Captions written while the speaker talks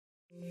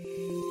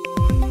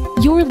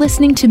You're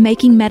listening to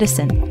Making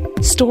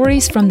Medicine,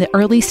 stories from the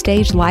early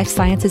stage life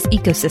sciences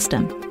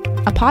ecosystem,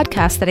 a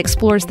podcast that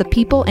explores the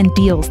people and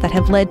deals that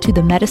have led to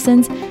the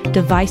medicines,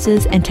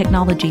 devices, and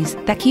technologies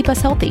that keep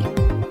us healthy.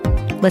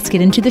 Let's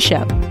get into the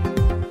show.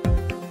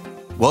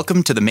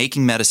 Welcome to the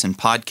Making Medicine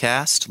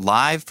podcast,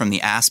 live from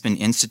the Aspen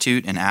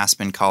Institute in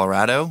Aspen,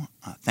 Colorado.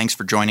 Thanks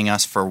for joining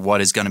us for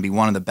what is going to be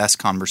one of the best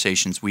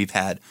conversations we've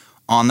had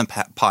on the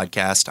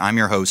podcast. I'm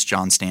your host,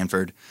 John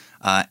Stanford,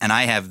 and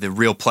I have the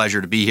real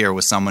pleasure to be here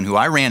with someone who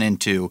I ran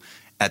into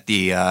at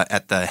the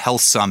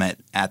Health Summit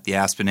at the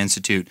Aspen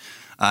Institute,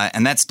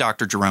 and that's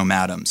Dr. Jerome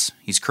Adams.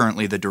 He's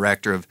currently the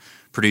director of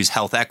Purdue's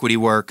Health Equity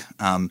work.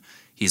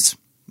 He's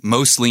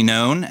mostly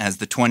known as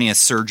the 20th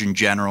Surgeon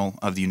General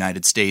of the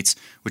United States,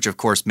 which of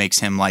course makes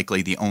him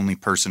likely the only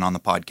person on the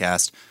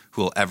podcast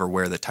who will ever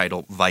wear the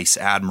title Vice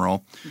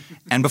Admiral.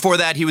 And before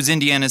that, he was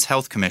Indiana's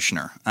Health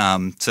Commissioner.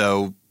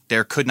 So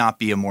there could not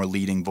be a more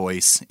leading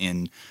voice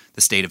in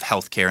the state of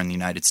healthcare in the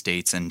United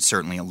States, and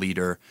certainly a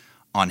leader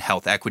on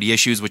health equity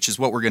issues, which is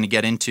what we're going to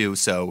get into.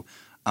 So,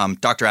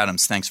 Dr.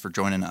 Adams, thanks for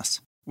joining us.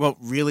 Well,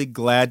 really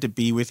glad to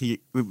be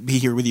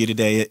here with you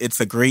today. It's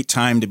a great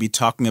time to be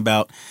talking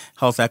about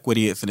health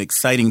equity. It's an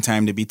exciting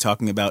time to be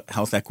talking about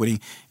health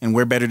equity, and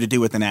where better to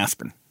do it than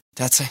Aspen?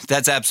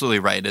 That's absolutely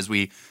right. As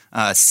we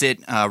sit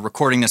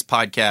recording this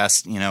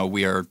podcast,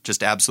 we are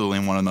just absolutely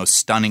in one of the most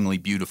stunningly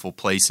beautiful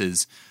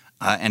places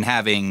and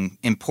having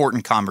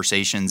important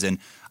conversations. And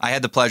I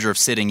had the pleasure of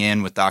sitting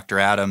in with Dr.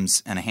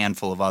 Adams and a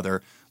handful of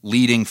other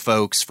leading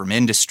folks from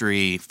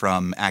industry,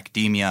 from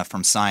academia,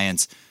 from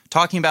science,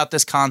 talking about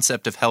this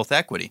concept of health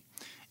equity.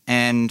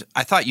 And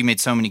I thought you made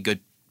so many good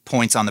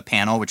points on the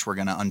panel, which we're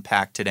going to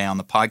unpack today on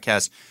the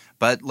podcast.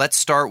 But let's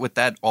start with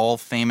that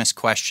all-famous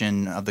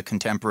question of the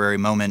contemporary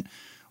moment.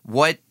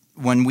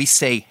 When we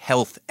say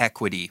health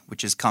equity,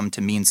 which has come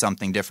to mean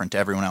something different to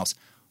everyone else,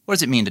 what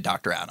does it mean to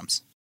Dr.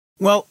 Adams?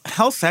 Well,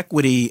 health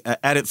equity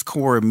at its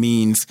core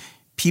means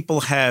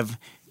people have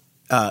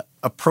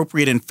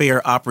appropriate and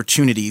fair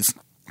opportunities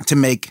to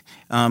make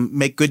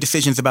good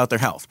decisions about their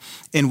health.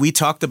 And we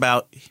talked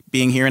about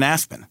being here in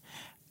Aspen.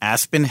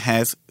 Aspen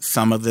has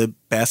some of the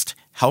best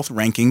health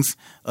rankings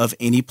of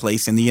any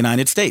place in the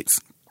United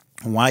States.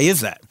 Why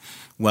is that?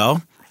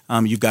 Well,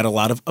 you've got a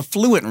lot of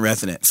affluent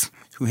residents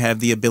who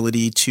have the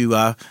ability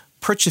to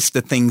purchase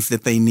the things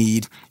that they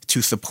need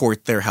to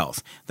support their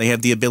health. They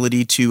have the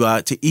ability to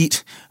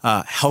eat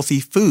healthy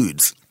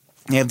foods.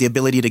 They have the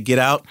ability to get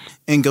out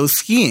and go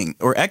skiing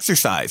or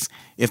exercise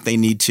if they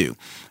need to.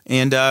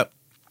 And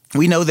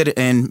we know that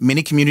in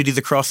many communities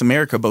across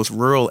America, both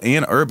rural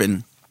and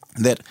urban,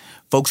 that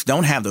folks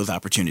don't have those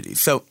opportunities.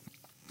 So,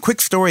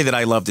 quick story that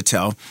I love to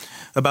tell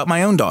about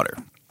my own daughter.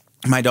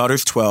 My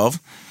daughter's 12.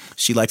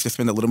 She likes to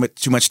spend a little bit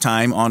too much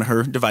time on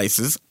her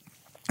devices.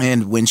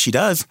 And when she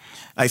does,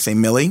 I say,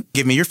 Millie,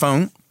 give me your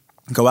phone.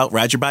 Go out,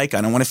 ride your bike.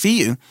 I don't want to see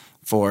you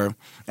for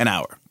an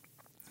hour.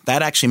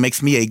 That actually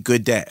makes me a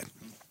good dad,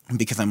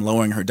 because I'm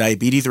lowering her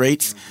diabetes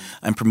rates,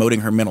 I'm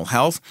promoting her mental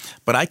health.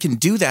 But I can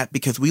do that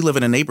because we live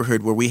in a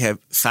neighborhood where we have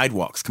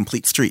sidewalks,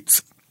 complete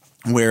streets,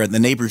 where the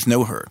neighbors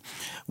know her,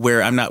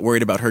 where I'm not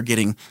worried about her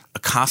getting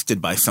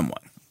accosted by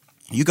someone.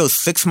 You go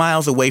 6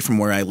 miles away from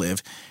where I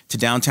live to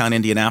downtown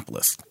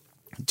Indianapolis.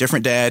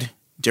 Different dad,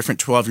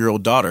 different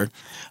 12-year-old daughter.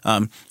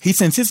 He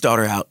sends his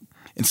daughter out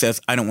and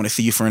says, I don't want to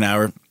see you for an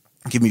hour.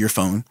 Give me your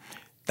phone.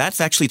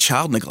 That's actually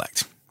child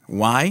neglect.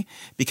 Why?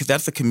 Because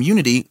that's a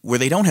community where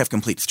they don't have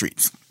complete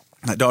streets.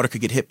 That daughter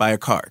could get hit by a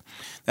car.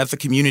 That's a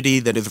community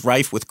that is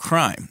rife with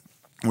crime,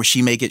 where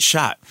she may get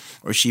shot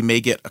or she may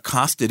get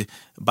accosted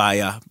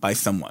by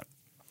someone.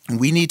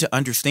 And we need to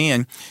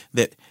understand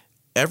that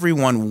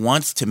everyone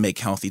wants to make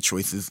healthy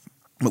choices,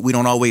 but we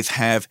don't always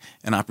have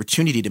an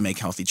opportunity to make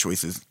healthy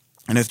choices.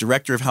 And as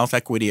director of health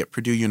equity at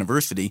Purdue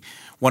University,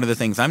 one of the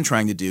things I'm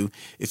trying to do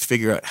is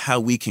figure out how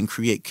we can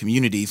create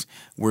communities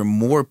where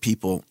more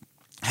people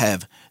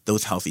have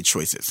those healthy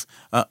choices.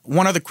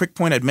 One other quick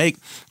point I'd make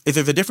is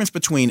there's a difference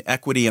between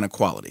equity and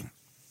equality.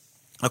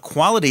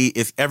 Equality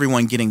is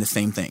everyone getting the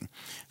same thing.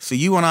 So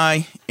you and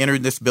I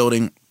entered this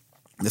building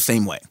the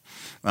same way.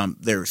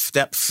 There are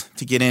steps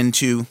to get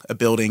into a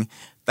building.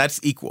 That's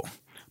equal.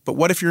 But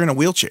what if you're in a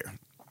wheelchair?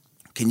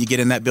 Can you get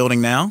in that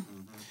building now?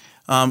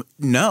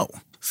 No.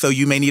 So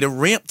you may need a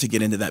ramp to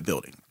get into that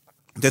building.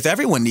 Does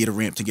everyone need a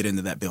ramp to get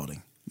into that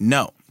building?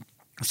 No.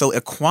 So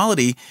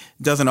equality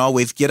doesn't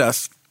always get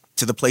us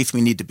to the place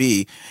we need to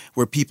be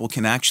where people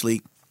can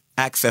actually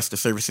access the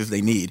services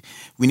they need.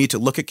 We need to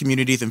look at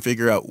communities and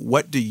figure out,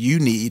 what do you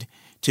need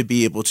to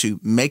be able to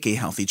make a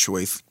healthy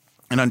choice,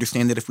 and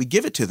understand that if we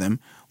give it to them,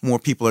 more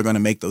people are going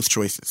to make those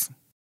choices.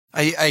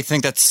 I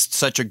think that's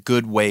such a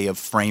good way of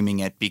framing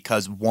it,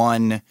 because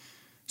one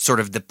sort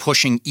of the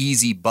pushing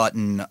easy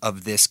button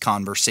of this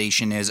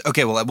conversation is,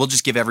 okay, well, we'll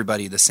just give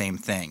everybody the same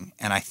thing.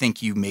 And I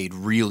think you made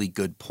really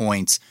good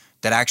points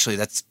that actually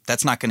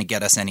that's not going to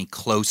get us any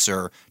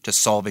closer to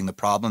solving the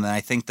problem. And I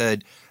think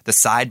that the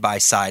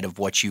side-by-side of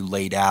what you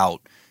laid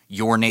out,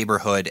 your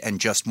neighborhood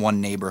and just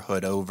one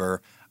neighborhood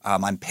over,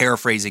 I'm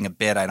paraphrasing a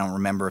bit. I don't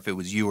remember if it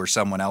was you or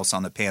someone else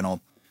on the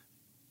panel.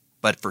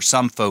 But for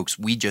some folks,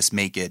 we just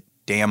make it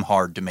damn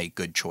hard to make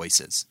good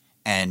choices.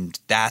 And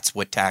that's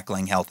what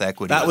tackling health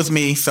equity That was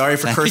me. Sorry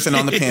for cursing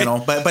on the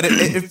panel. But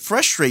it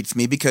frustrates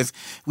me because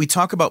we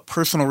talk about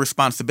personal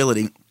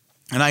responsibility,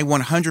 and I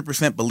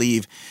 100%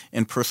 believe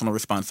in personal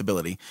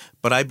responsibility.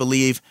 But I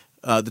believe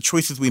the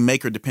choices we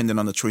make are dependent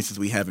on the choices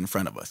we have in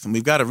front of us. And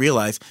we've got to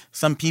realize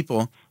some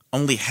people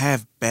only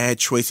have bad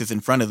choices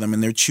in front of them,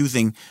 and they're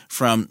choosing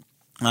from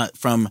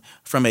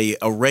a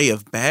array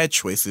of bad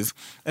choices,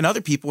 and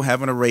other people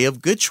have an array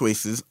of good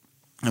choices.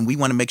 And we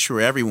want to make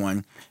sure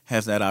everyone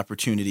has that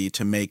opportunity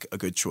to make a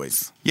good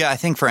choice. Yeah, I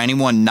think for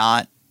anyone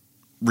not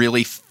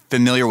really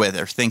familiar with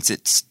or thinks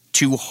it's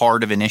too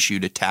hard of an issue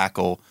to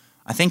tackle,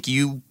 I think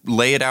you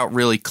lay it out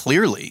really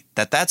clearly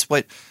that that's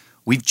what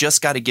we've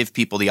just got to give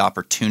people the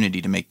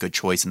opportunity to make good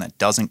choice, and that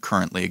doesn't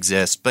currently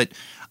exist. But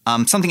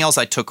something else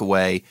I took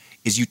away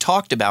is you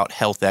talked about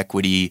health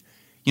equity,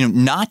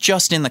 not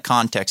just in the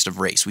context of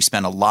race. We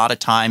spend a lot of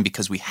time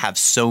because we have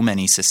so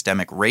many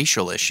systemic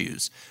racial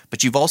issues,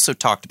 but you've also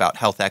talked about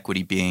health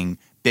equity being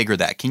bigger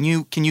than that. Can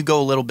you go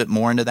a little bit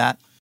more into that?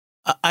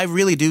 I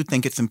really do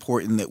think it's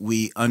important that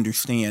we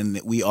understand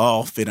that we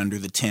all fit under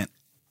the tent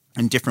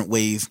in different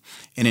ways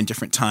and in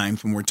different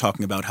times when we're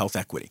talking about health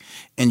equity.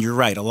 And you're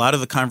right. A lot of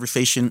the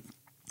conversation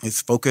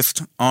is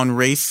focused on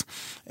race,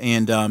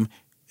 and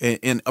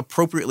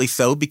appropriately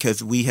so,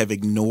 because we have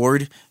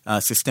ignored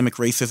systemic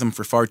racism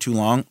for far too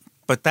long.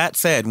 But that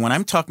said, when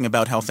I'm talking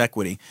about health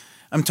equity,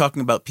 I'm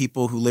talking about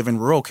people who live in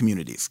rural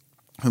communities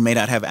who may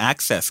not have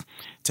access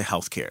to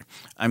health care.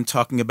 I'm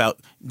talking about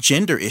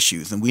gender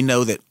issues, and we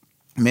know that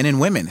men and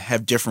women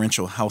have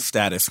differential health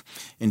status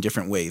in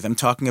different ways. I'm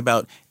talking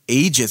about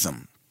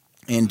ageism.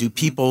 And do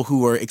people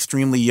who are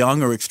extremely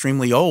young or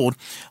extremely old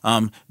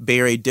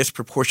bear a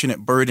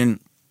disproportionate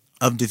burden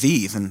of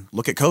disease? And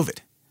look at COVID.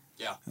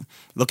 Yeah.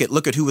 Look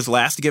at who was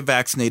last to get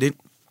vaccinated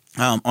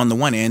on the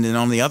one end, and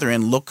on the other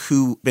end, look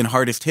who been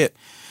hardest hit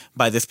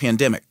by this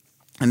pandemic.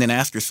 And then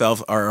ask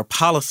yourself, are our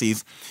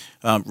policies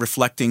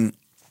reflecting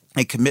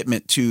a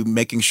commitment to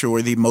making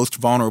sure the most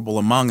vulnerable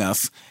among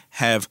us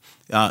have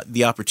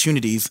the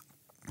opportunities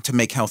to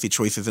make healthy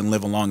choices and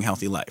live a long,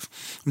 healthy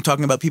life? I'm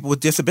talking about people with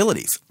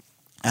disabilities.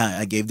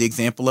 I gave the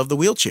example of the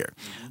wheelchair.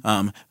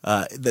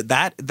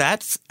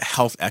 That's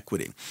health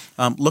equity.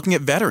 Looking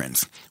at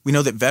veterans, we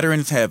know that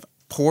veterans have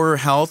poorer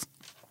health,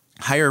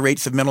 higher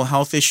rates of mental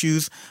health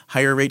issues,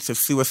 higher rates of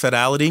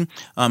suicidality.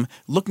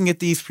 Looking at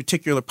these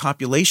particular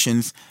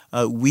populations,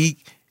 when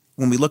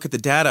we look at the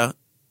data,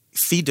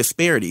 see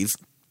disparities,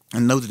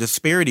 and know the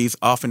disparities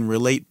often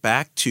relate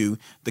back to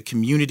the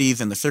communities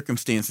and the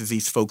circumstances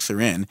these folks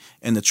are in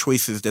and the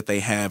choices that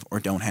they have or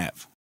don't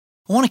have.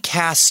 I want to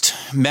cast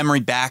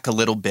memory back a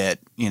little bit,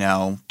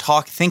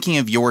 thinking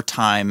of your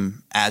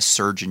time as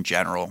Surgeon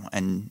General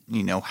and,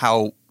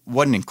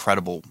 what an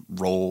incredible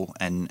role.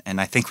 And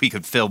I think we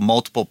could fill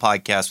multiple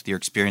podcasts with your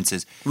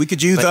experiences. We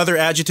could use other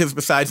adjectives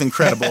besides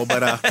incredible,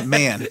 but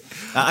man,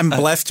 I'm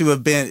blessed to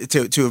have been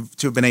to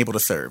have been able to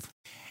serve.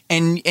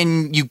 And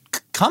you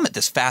come at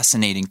this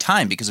fascinating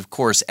time because, of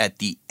course, at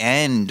the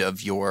end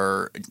of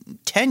your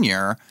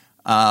tenure,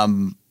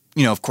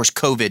 of course,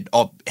 COVID,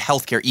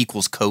 healthcare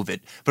equals COVID.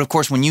 But of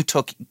course, when you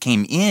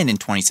came in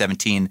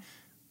 2017,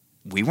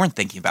 we weren't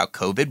thinking about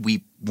COVID.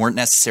 We weren't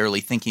necessarily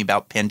thinking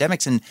about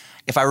pandemics. And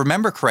if I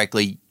remember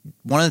correctly,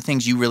 one of the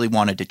things you really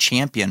wanted to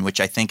champion,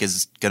 which I think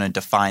is going to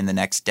define the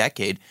next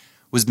decade,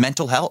 was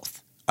mental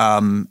health.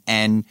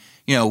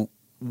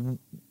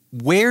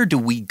 Where do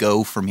we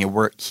go from here?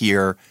 We're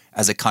here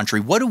as a country.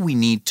 What do we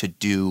need to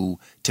do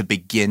to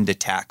begin to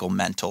tackle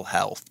mental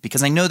health?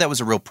 Because I know that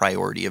was a real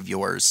priority of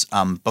yours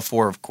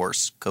before, of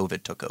course,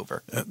 COVID took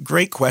over.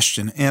 Great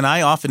question. And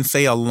I often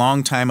say a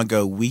long time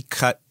ago, we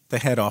cut the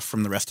head off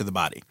from the rest of the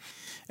body.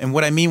 And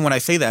what I mean when I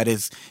say that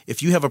is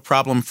if you have a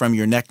problem from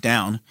your neck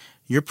down,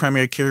 your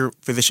primary care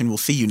physician will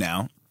see you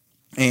now,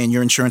 and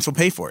your insurance will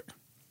pay for it.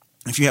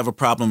 If you have a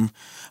problem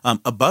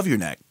above your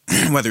neck,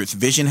 whether it's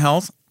vision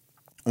health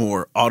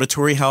or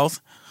auditory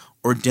health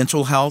or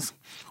dental health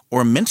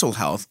or mental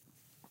health,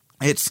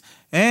 it's,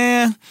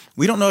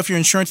 we don't know if your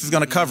insurance is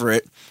going to cover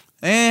it.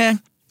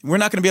 We're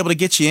not going to be able to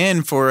get you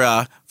in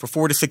for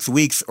 4 to 6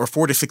 weeks or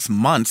 4 to 6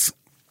 months.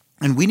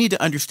 And we need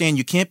to understand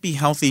you can't be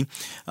healthy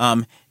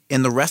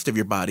in the rest of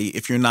your body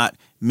if you're not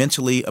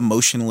mentally,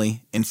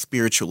 emotionally, and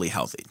spiritually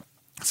healthy.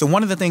 So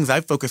one of the things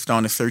I've focused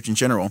on as Surgeon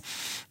General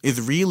is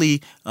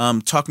really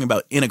talking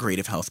about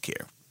integrative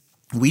healthcare.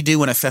 We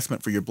do an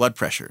assessment for your blood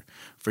pressure,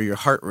 for your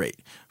heart rate,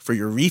 for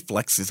your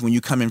reflexes when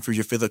you come in for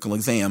your physical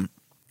exam.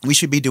 We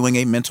should be doing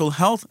a mental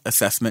health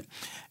assessment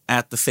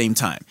at the same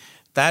time.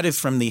 That is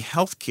from the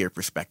healthcare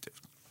perspective.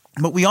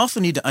 But we also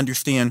need to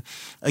understand,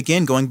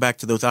 again, going back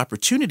to those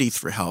opportunities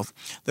for health,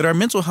 that our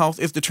mental health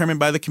is determined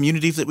by the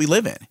communities that we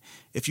live in.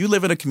 If you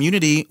live in a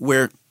community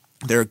where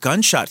there are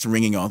gunshots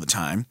ringing all the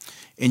time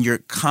and you're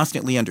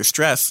constantly under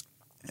stress,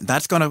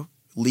 that's going to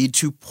lead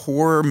to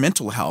poor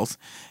mental health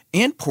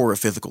and poorer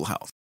physical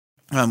health.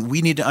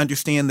 We need to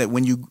understand that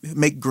when you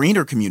make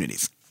greener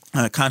communities,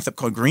 concept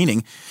called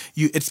greening,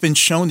 it's been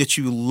shown that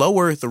you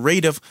lower the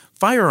rate of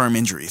firearm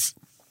injuries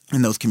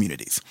in those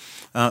communities.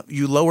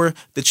 You lower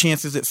the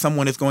chances that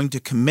someone is going to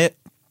commit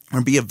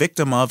or be a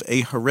victim of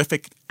a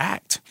horrific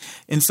act.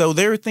 And so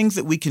there are things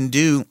that we can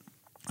do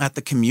at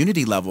the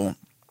community level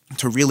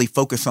to really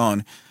focus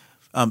on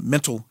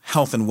mental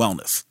health and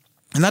wellness.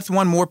 And that's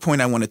one more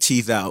point I want to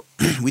tease out.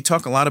 We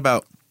talk a lot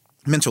about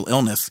mental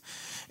illness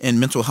and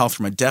mental health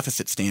from a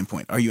deficit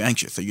standpoint. Are you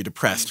anxious? Are you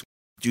depressed?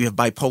 Do you have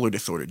bipolar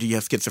disorder? Do you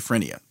have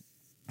schizophrenia?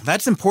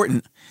 That's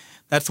important.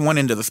 That's one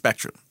end of the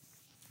spectrum.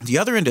 The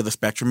other end of the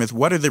spectrum is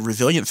what are the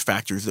resilience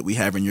factors that we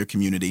have in your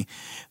community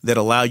that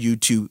allow you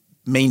to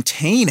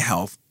maintain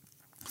health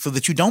so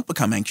that you don't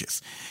become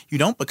anxious, you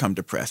don't become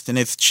depressed. And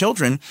as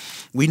children,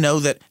 we know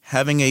that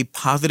having a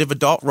positive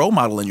adult role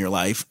model in your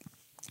life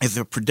is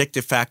a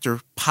predictive factor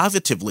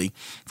positively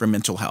for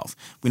mental health.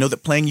 We know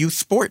that playing youth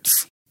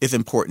sports is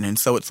important. And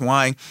so it's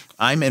why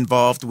I'm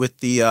involved with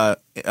the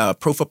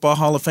Pro Football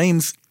Hall of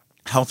Fame's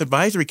Health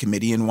Advisory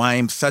Committee and why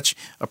I'm such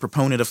a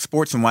proponent of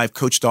sports and why I've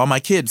coached all my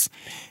kids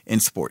in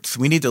sports.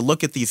 We need to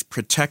look at these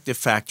protective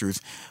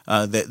factors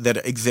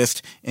that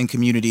exist in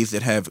communities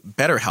that have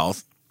better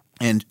health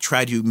and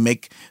try to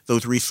make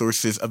those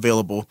resources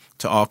available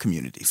to all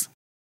communities.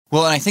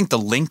 Well, and I think the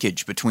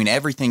linkage between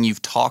everything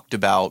you've talked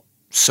about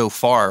so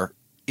far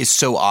is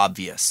so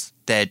obvious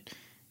that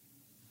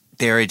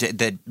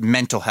that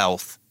mental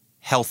health,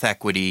 health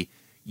equity,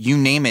 you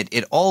name it,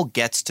 it all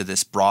gets to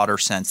this broader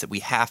sense that we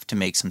have to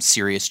make some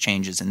serious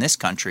changes in this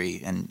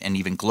country and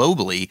even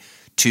globally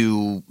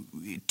to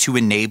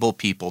enable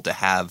people to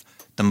have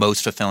the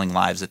most fulfilling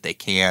lives that they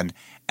can.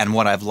 And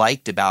what I've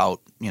liked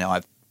about,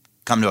 I've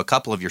come to a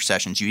couple of your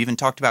sessions, you even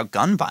talked about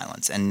gun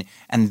violence, and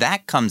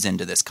that comes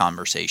into this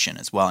conversation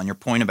as well. And your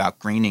point about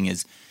greening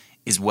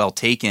is well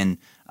taken.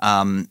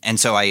 And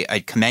so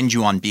I commend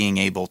you on being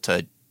able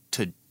to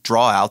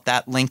draw out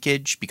that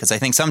linkage, because I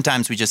think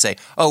sometimes we just say,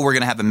 oh, we're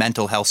going to have a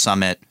mental health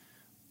summit,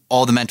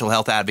 all the mental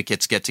health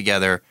advocates get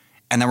together,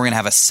 and then we're going to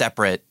have a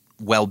separate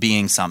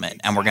well-being summit,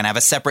 and we're going to have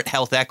a separate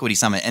health equity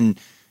summit. And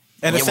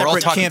a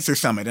separate cancer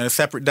summit and a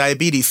separate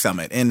diabetes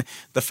summit. And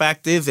the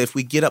fact is, if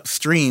we get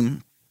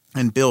upstream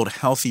and build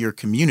healthier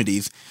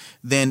communities,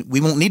 then we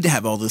won't need to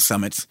have all those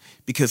summits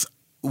because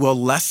we'll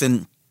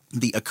lessen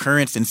the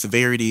occurrence and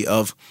severity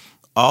of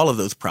all of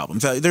those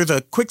problems. There's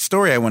a quick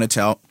story I want to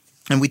tell,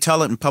 and we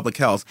tell it in public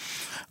health.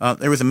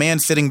 There was a man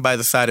sitting by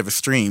the side of a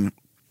stream,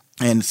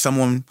 and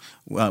someone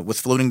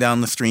was floating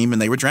down the stream,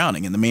 and they were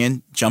drowning. And the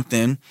man jumped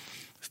in,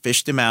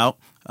 fished him out,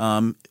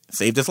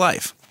 saved his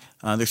life.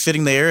 They're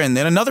sitting there, and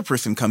then another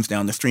person comes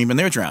down the stream, and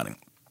they're drowning.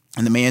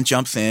 And the man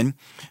jumps in,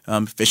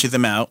 fishes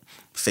him out,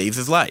 saves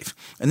his life.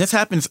 And this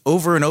happens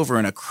over and over,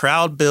 and a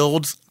crowd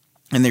builds,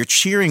 and they're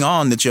cheering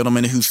on the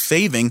gentleman who's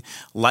saving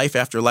life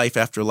after life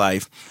after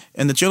life.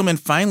 And the gentleman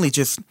finally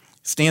just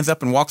stands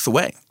up and walks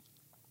away.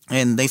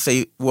 And they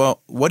say,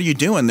 well, what are you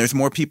doing? There's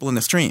more people in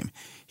the stream.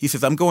 He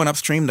says, I'm going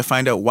upstream to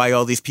find out why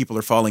all these people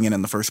are falling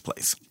in the first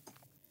place.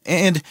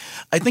 And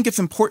I think it's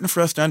important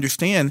for us to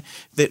understand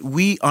that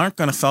we aren't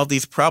going to solve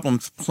these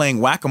problems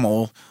playing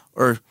whack-a-mole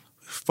or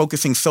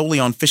focusing solely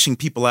on fishing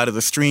people out of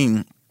the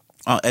stream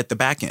at the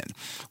back end.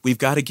 We've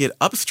got to get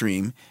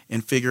upstream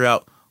and figure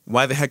out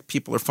why the heck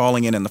people are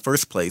falling in the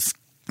first place.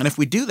 And if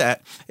we do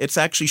that, it's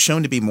actually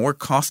shown to be more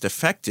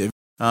cost-effective.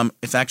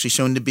 It's actually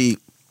shown to be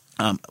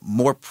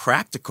more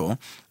practical,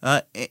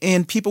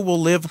 and people will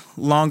live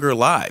longer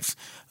lives.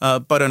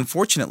 But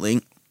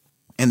unfortunately,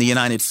 in the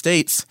United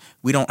States,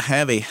 we don't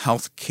have a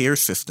health care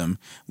system.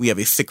 We have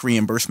a sick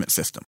reimbursement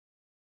system.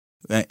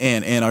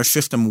 And our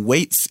system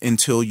waits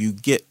until you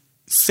get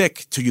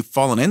sick, till you've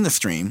fallen in the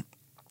stream.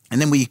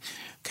 And then we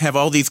have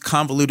all these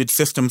convoluted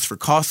systems for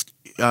cost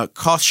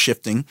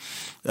shifting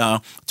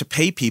to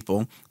pay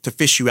people to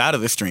fish you out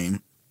of the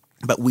stream.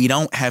 But we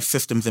don't have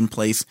systems in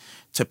place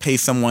to pay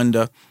someone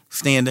to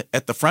stand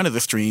at the front of the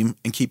stream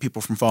and keep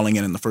people from falling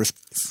in the first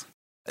place.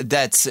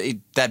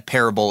 That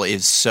parable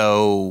is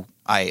so,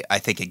 I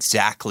think,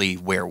 exactly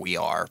where we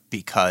are,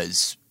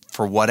 because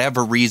for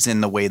whatever reason,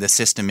 the way the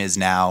system is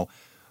now,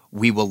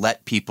 we will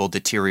let people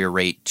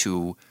deteriorate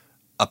to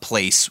a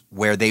place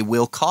where they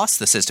will cost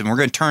the system. We're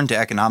going to turn to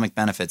economic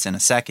benefits in a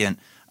second,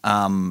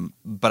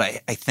 but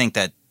I think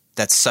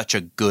that's such a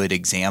good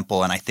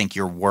example, and I think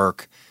your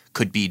work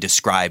could be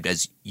described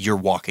as you're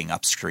walking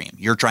upstream.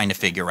 You're trying to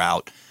figure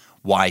out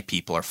why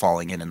people are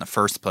falling in the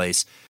first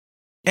place.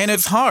 And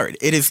it's hard.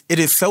 It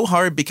is so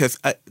hard because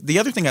the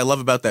other thing I love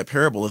about that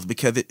parable is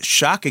because it's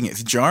shocking,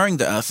 it's jarring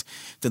to us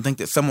to think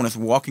that someone is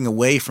walking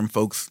away from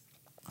folks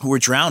who are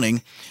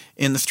drowning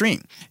in the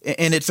stream.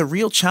 And it's a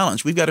real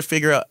challenge. We've got to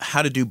figure out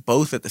how to do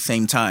both at the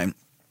same time.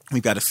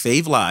 We've got to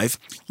save lives.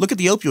 Look at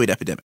the opioid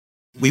epidemic.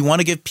 We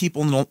want to give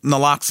people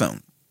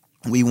naloxone.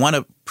 We want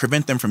to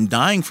prevent them from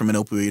dying from an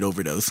opioid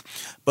overdose,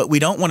 but we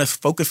don't want to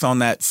focus on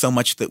that so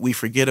much that we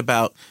forget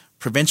about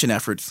prevention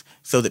efforts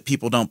so that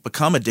people don't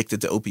become addicted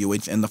to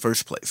opioids in the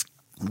first place.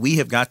 We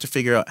have got to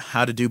figure out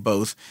how to do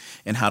both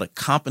and how to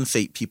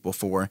compensate people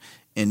for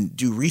and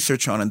do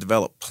research on and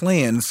develop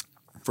plans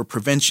for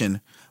prevention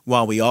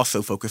while we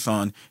also focus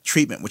on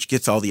treatment, which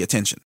gets all the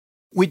attention.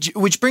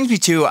 Which brings me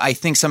to, I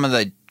think, some of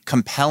the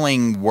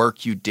compelling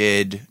work you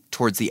did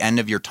towards the end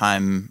of your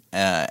time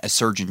as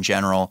Surgeon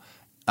General.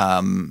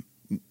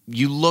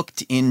 You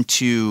looked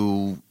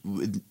into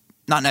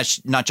not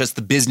just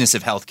the business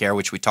of healthcare,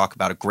 which we talk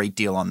about a great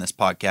deal on this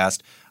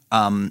podcast,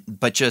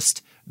 but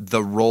just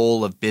the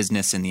role of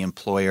business in the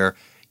employer.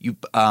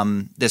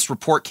 This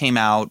report came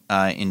out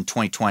in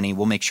 2020.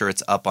 We'll make sure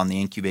it's up on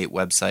the Incubate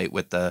website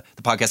with the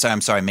podcast.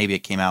 I'm sorry, maybe it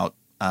came out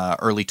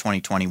early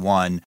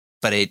 2021.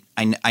 But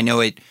I know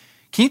it.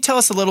 Can you tell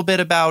us a little bit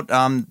about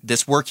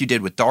this work you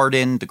did with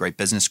Darden, the great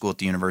business school at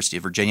the University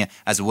of Virginia?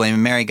 As a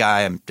William & Mary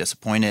guy, I'm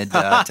disappointed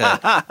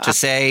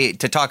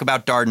to talk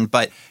about Darden.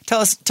 But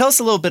tell us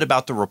a little bit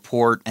about the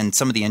report and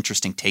some of the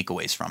interesting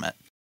takeaways from it.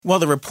 Well,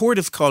 the report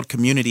is called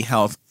Community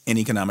Health and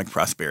Economic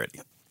Prosperity,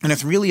 and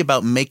it's really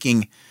about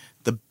making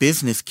the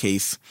business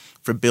case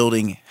for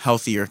building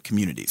healthier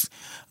communities.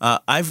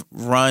 I've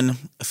run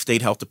a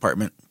state health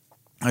department.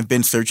 I've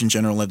been Surgeon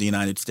General of the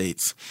United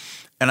States.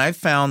 And I've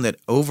found that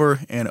over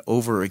and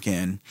over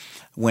again,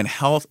 when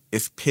health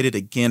is pitted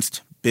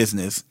against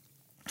business,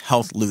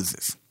 health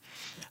loses.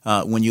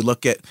 When you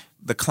look at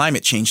the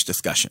climate change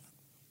discussion,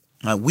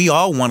 we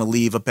all want to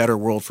leave a better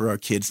world for our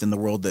kids than the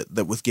world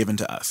that was given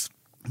to us.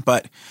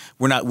 But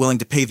we're not willing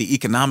to pay the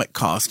economic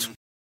cost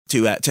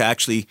to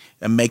actually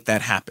make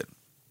that happen.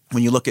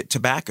 When you look at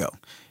tobacco,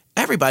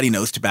 everybody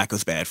knows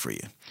tobacco's bad for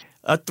you.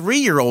 A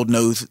 3-year-old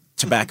knows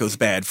tobacco's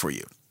bad for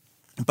you.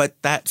 But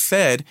that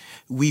said,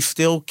 we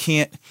still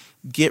can't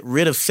get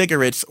rid of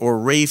cigarettes or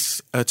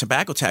raise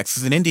tobacco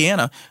taxes. In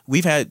Indiana,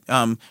 we've had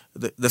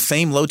the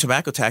same low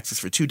tobacco taxes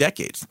for 2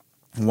 decades.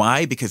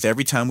 Why? Because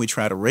every time we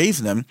try to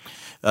raise them,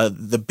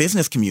 the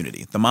business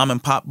community, the mom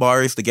and pop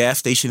bars, the gas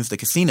stations, the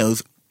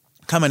casinos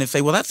come in and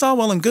say, well, that's all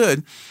well and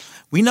good.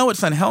 We know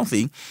it's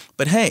unhealthy,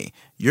 but hey,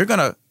 you're going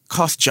to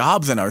cost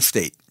jobs in our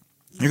state.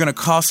 You're going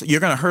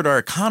to hurt our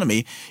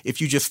economy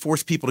if you just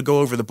force people to go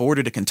over the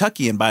border to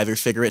Kentucky and buy their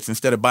cigarettes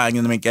instead of buying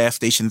them at gas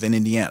stations in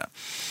Indiana.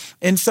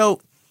 And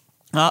so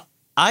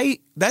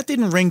that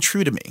didn't ring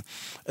true to me.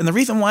 And the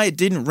reason why it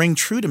didn't ring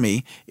true to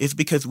me is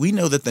because we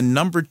know that the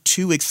number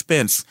 2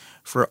 expense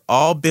for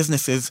all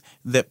businesses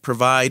that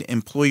provide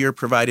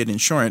employer-provided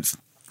insurance,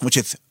 which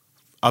is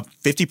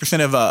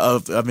 50%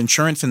 of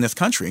insurance in this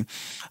country,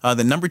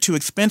 the number 2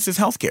 expense is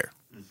healthcare.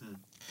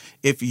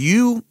 If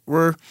you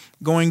were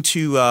going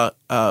to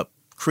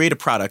create a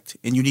product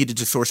and you needed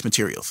to source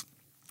materials,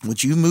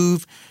 would you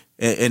move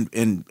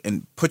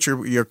and put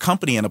your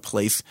company in a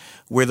place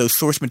where those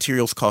source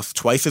materials cost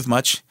twice as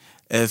much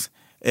as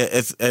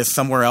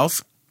somewhere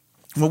else?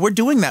 Well, we're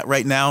doing that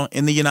right now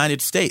in the United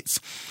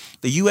States.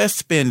 The U.S.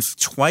 spends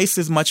twice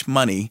as much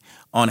money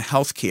on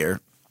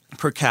healthcare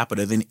per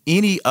capita than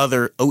any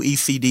other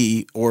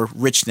OECD or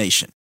rich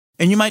nation.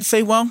 And you might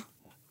say, well,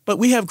 but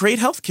we have great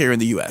healthcare in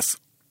the U.S.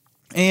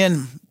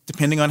 And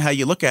depending on how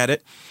you look at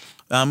it,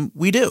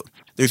 we do.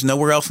 There's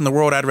nowhere else in the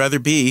world I'd rather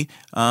be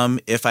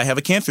if I have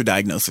a cancer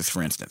diagnosis,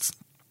 for instance.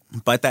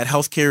 But that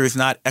healthcare is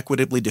not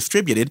equitably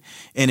distributed,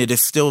 and it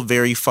is still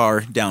very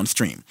far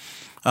downstream.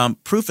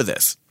 Proof of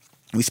this,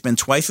 we spend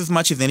twice as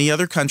much as any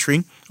other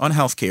country on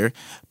healthcare,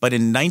 but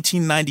in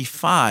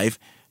 1995,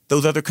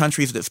 those other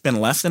countries that spend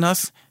less than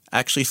us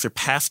actually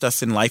surpassed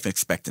us in life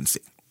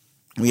expectancy.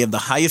 We have the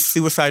highest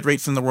suicide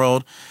rates in the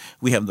world.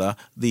 We have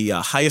the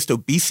highest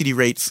obesity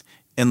rates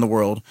in the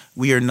world.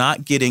 We are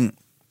not getting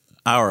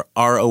our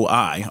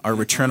ROI, our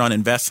return on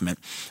investment,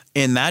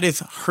 and that is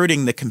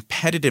hurting the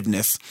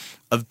competitiveness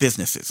of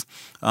businesses.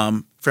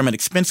 From an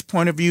expense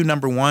point of view,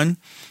 number 1.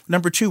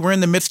 Number 2, we're in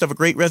the midst of a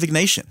great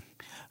resignation.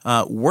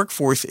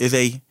 Workforce is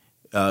a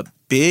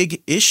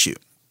big issue,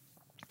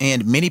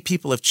 and many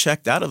people have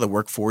checked out of the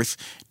workforce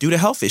due to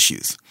health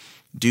issues,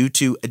 due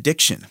to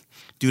addiction,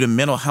 due to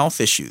mental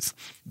health issues,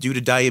 due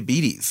to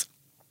diabetes,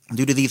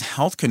 due to these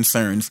health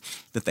concerns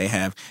that they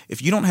have.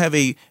 If you don't have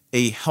a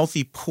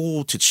healthy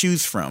pool to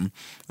choose from,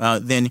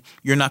 then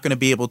you're not going to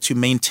be able to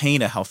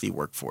maintain a healthy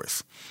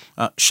workforce.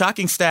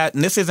 Shocking stat,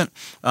 and this isn't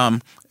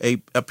a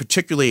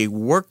particularly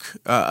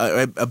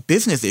a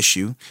business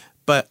issue,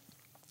 but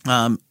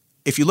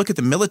if you look at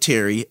the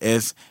military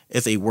as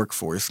a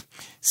workforce,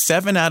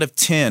 7 out of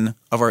 10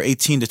 of our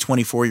 18 to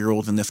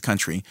 24-year-olds in this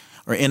country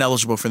are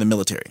ineligible for the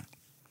military.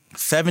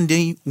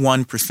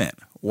 71%.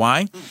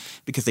 Why?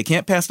 Because they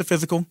can't pass the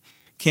physical,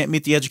 can't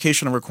meet the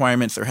educational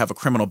requirements, or have a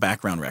criminal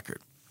background record.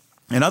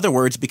 In other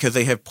words, because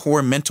they have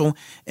poor mental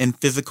and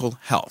physical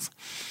health.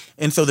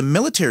 And so the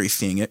military is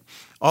seeing it.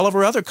 All of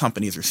our other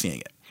companies are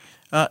seeing it.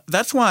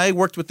 That's why I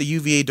worked with the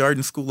UVA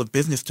Darden School of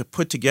Business to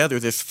put together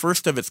this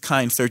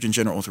first-of-its-kind Surgeon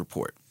General's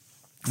report.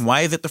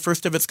 Why is it the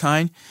first of its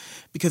kind?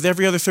 Because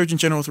every other Surgeon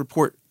General's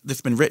report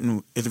that's been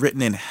written is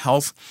written in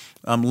health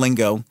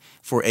lingo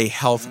for a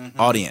health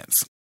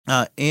audience.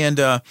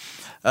 And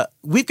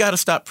we've got to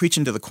stop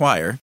preaching to the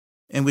choir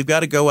and we've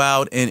got to go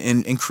out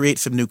and create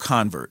some new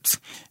converts.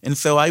 And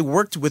so I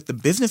worked with the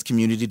business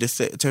community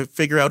to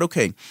figure out,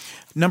 okay,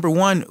 number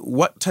one,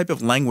 what type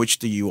of language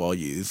do you all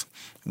use?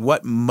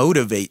 What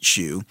motivates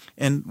you?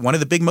 And one of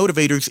the big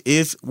motivators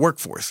is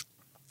workforce.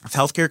 It's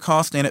healthcare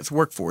cost and it's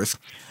workforce.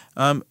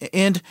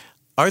 And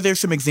are there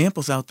some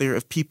examples out there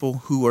of people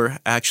who are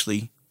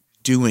actually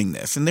doing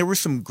this? And there were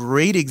some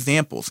great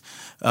examples.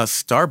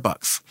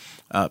 Starbucks,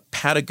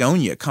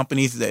 Patagonia,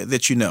 companies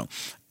that you know.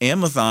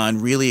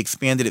 Amazon really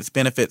expanded its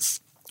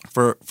benefits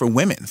for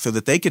women so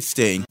that they could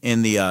stay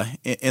in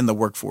the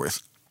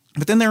workforce.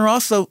 But then there are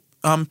also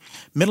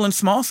middle and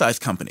small size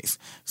companies.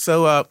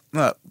 So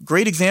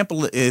great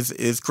example is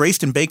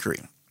Grayston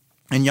Bakery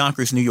in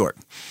Yonkers, New York.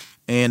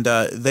 And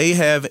they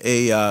have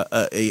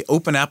a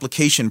open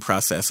application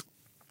process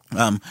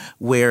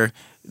where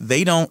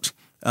they don't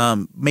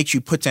make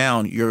you put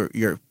down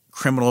your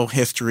criminal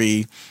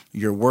history,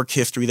 your work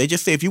history. They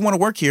just say, if you want to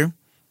work here,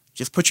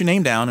 just put your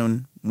name down,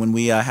 and when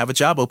we have a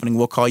job opening,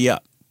 we'll call you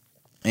up.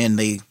 And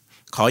they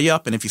call you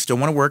up, and if you still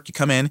want to work, you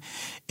come in.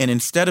 And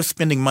instead of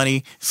spending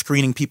money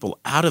screening people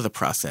out of the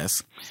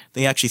process,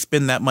 they actually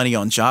spend that money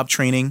on job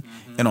training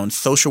and on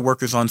social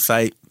workers on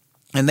site.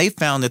 And they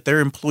found that their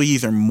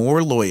employees are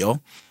more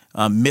loyal,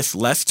 miss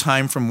less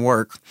time from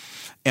work,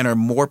 and are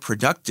more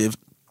productive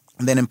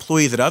than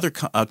employees at other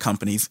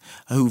companies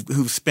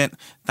who've spent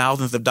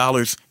thousands of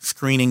dollars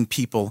screening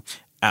people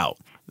out.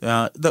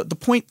 The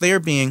point there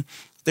being,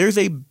 there's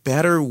a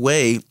better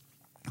way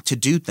to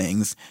do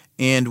things,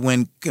 and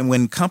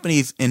when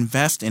companies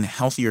invest in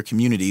healthier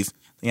communities,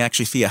 they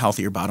actually see a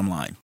healthier bottom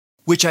line.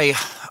 Which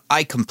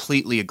I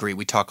completely agree.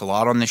 We talk a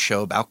lot on this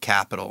show about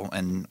capital,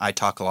 and I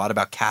talk a lot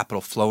about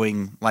capital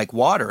flowing like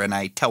water. And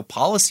I tell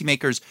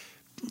policymakers,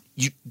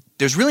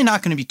 there's really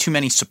not going to be too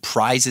many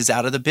surprises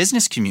out of the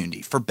business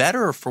community. For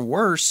better or for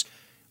worse,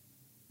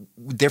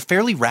 they're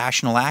fairly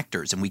rational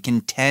actors, and we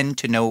can tend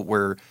to know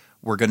what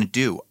we're going to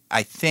do.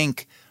 I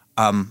think,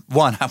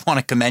 one, I want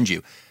to commend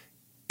you.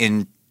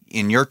 In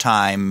your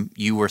time,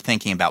 you were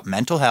thinking about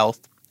mental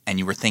health, and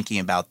you were thinking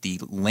about the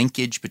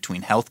linkage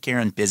between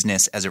healthcare and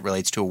business as it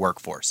relates to a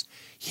workforce.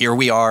 Here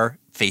we are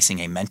facing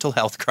a mental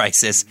health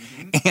crisis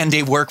and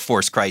a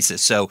workforce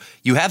crisis. So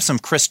you have some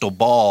crystal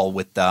ball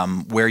with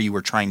where you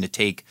were trying to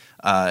take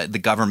the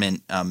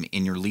government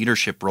in your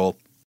leadership role.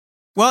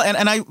 Well,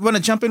 and I want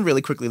to jump in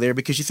really quickly there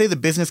because you say the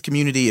business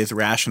community is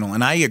rational,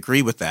 and I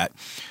agree with that.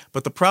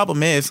 But the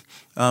problem is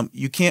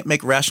you can't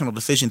make rational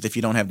decisions if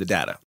you don't have the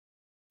data.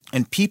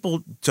 And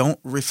people don't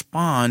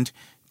respond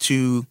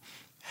to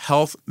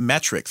health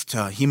metrics,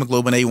 to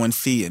hemoglobin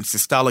A1C and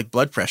systolic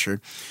blood pressure,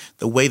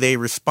 the way they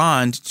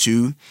respond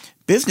to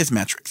business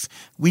metrics.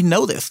 We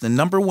know this. The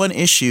number one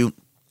issue,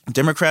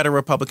 Democrat or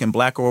Republican,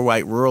 black or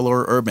white, rural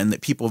or urban,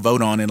 that people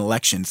vote on in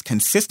elections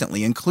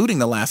consistently, including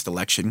the last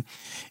election,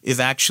 is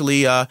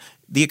actually the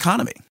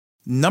economy.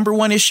 Number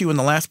one issue in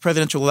the last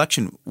presidential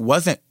election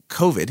wasn't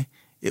COVID.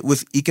 It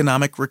was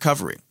economic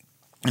recovery.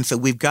 And so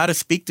we've got to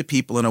speak to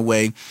people in a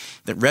way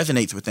that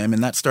resonates with them,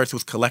 and that starts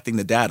with collecting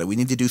the data. We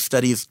need to do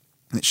studies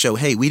that show,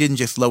 hey, we didn't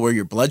just lower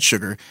your blood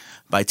sugar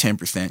by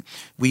 10%.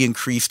 We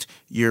increased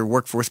your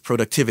workforce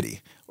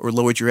productivity or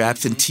lowered your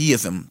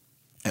absenteeism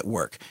at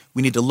work.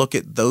 We need to look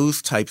at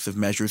those types of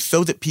measures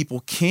so that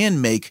people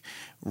can make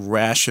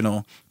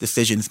rational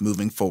decisions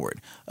moving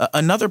forward.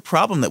 Another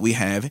problem that we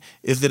have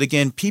is that,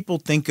 again, people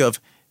think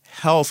of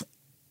health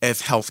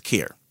as health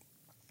care.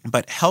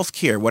 But health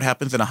care, what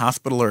happens in a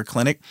hospital or a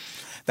clinic,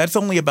 that's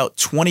only about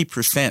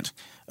 20%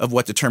 of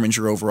what determines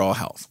your overall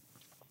health.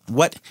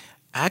 What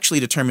actually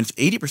determines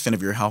 80%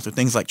 of your health are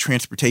things like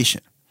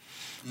transportation,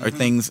 or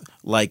things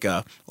like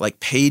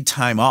paid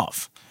time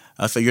off.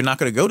 So you're not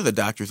going to go to the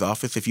doctor's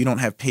office if you don't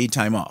have paid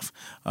time off.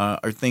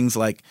 Or things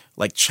like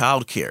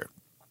childcare.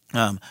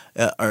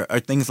 Are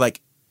things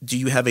like, do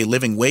you have a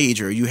living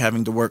wage, or are you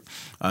having to work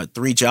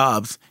 3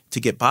 jobs to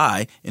get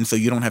by, and so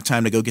you don't have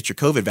time to go get your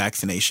COVID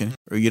vaccination,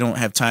 or you don't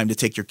have time to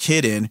take your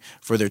kid in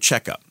for their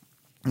checkup?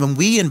 When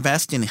we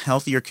invest in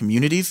healthier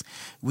communities,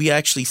 we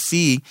actually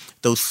see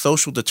those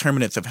social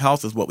determinants of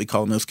health, is what we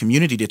call them, those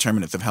community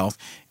determinants of health,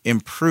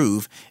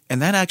 improve.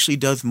 And that actually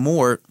does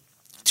more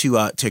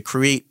to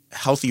create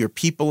healthier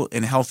people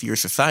and healthier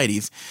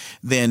societies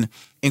than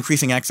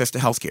increasing access to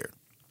healthcare.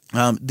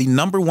 The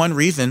number one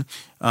reason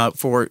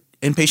for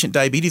inpatient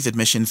diabetes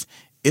admissions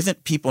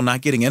isn't people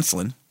not getting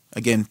insulin,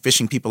 again,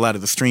 fishing people out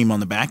of the stream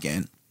on the back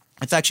end.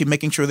 It's actually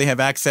making sure they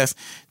have access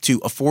to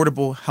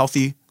affordable,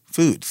 healthy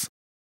foods.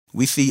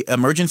 We see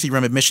emergency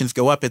room admissions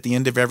go up at the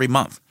end of every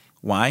month.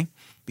 Why?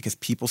 Because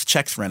people's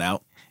checks run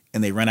out,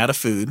 and they run out of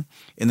food,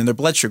 and then their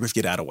blood sugars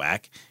get out of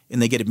whack, and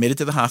they get admitted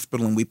to the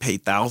hospital, and we pay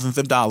thousands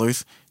of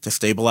dollars to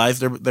stabilize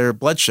their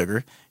blood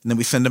sugar, and then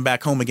we send them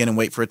back home again and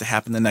wait for it to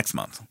happen the next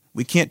month.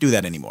 We can't do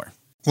that anymore.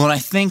 Well, and I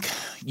think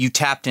you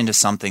tapped into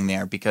something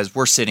there, because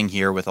we're sitting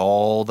here with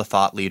all the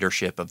thought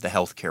leadership of the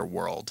healthcare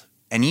world.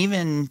 And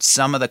even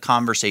some of the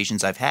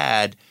conversations I've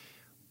had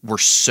were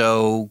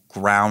so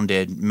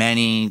grounded,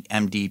 many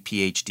MD,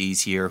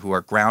 PhDs here who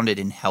are grounded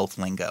in health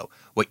lingo.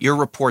 What your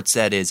report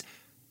said is,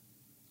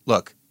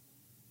 look,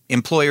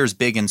 employers,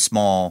 big and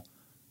small,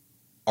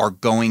 are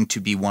going to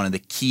be one of the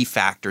key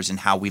factors in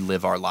how we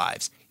live our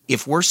lives.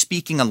 If we're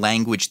speaking a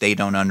language they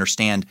don't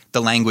understand,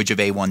 the language of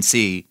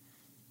A1C,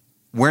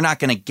 we're not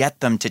going to get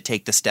them to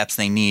take the steps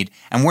they need,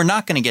 and we're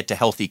not going to get to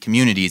healthy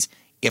communities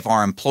if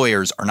our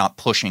employers are not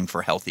pushing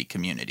for healthy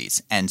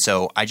communities. And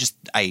so I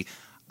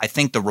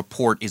think the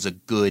report is a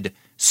good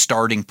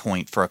starting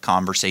point for a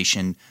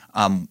conversation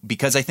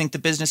because I think the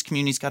business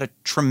community's got a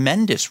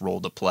tremendous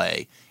role to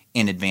play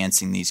in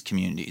advancing these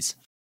communities.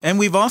 And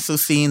we've also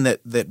seen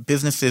that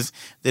businesses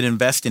that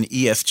invest in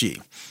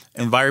ESG,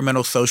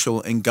 environmental,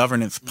 social, and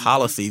governance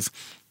policies,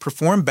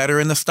 perform better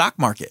in the stock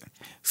market.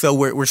 So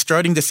we're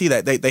starting to see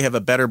that. They have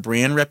a better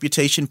brand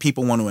reputation.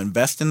 People want to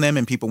invest in them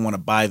and people want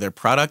to buy their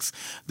products.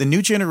 The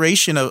new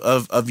generation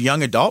of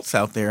young adults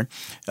out there,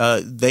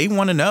 they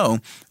want to know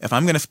if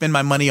I'm going to spend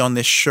my money on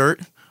this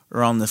shirt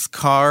or on this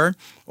car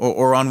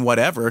or on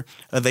whatever,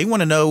 they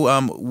want to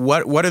know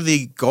what are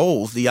the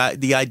goals, the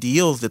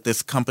ideals that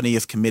this company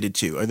is committed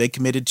to. Are they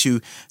committed to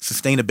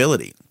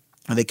sustainability?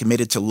 Are they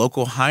committed to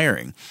local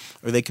hiring?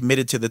 Are they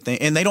committed to the thing?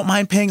 And they don't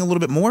mind paying a little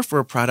bit more for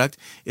a product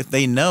if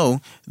they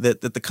know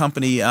that the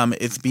company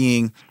is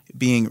being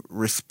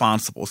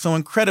responsible. So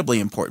incredibly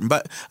important.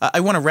 But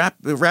I want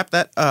to wrap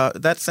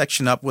that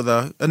section up with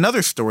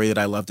another story that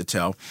I love to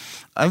tell.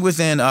 I was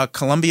in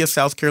Columbia,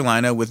 South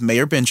Carolina with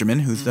Mayor Benjamin,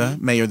 who's the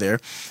mayor there,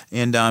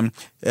 and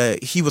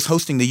he was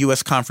hosting the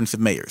U.S. Conference of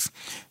Mayors.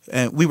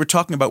 We were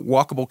talking about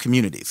walkable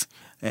communities.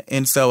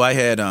 And so I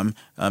had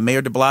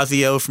Mayor de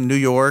Blasio from New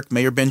York,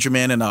 Mayor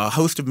Benjamin, and a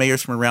host of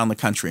mayors from around the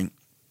country.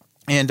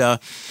 And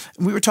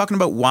we were talking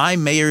about why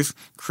mayors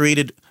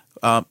created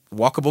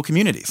walkable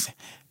communities.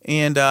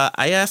 And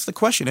I asked the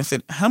question, I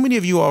said, how many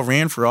of you all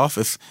ran for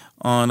office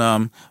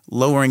on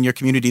lowering your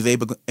community's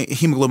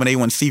hemoglobin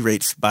A1C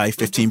rates by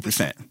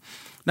 15%?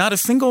 Not a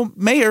single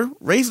mayor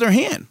raised their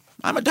hand.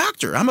 I'm a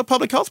doctor. I'm a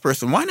public health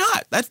person. Why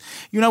not?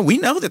 We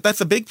know that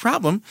that's a big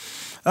problem.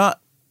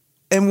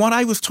 And what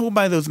I was told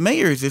by those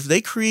mayors is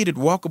they created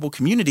walkable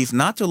communities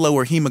not to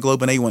lower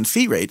hemoglobin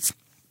A1C rates.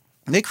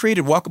 They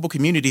created walkable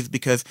communities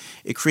because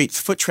it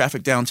creates foot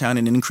traffic downtown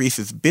and it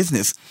increases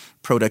business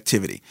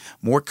productivity,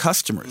 more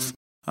customers.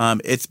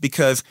 It's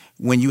because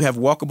when you have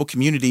walkable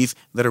communities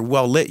that are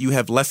well lit, you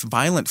have less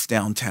violence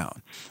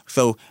downtown.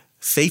 So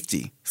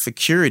safety,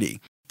 security,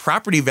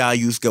 property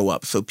values go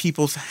up, so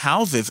people's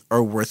houses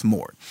are worth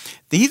more.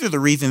 These are the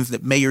reasons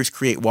that mayors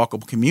create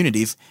walkable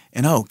communities.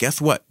 And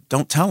guess what?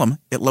 Don't tell them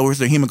it lowers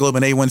their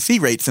hemoglobin A1C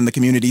rates in the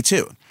community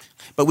too.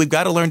 But we've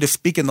got to learn to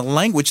speak in the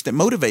language that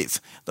motivates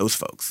those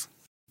folks.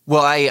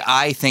 Well,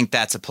 I think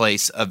that's a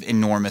place of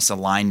enormous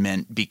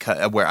alignment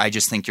where I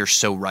just think you're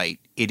so right.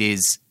 It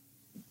is,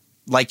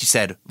 like you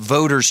said,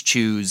 voters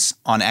choose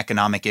on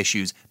economic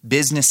issues.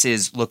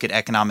 Businesses look at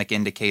economic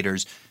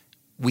indicators.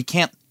 We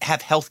can't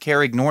have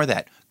healthcare ignore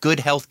that. Good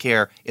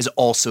healthcare is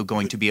also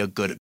going to be a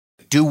good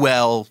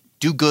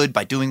do good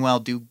by doing well,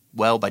 do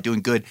well by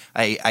doing good.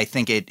 I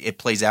think it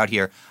plays out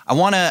here. I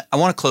want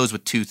to close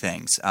with two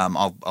things.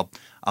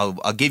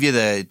 I'll give you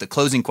the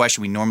closing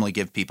question we normally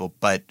give people,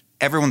 but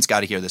everyone's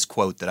got to hear this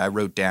quote that I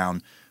wrote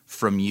down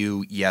from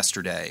you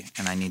yesterday,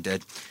 and I need to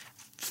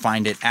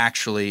find it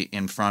actually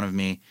in front of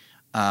me.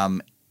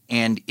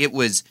 And it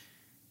was,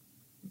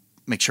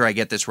 make sure I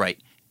get this right.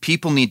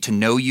 People need to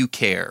know you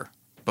care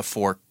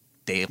before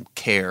they'll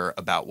care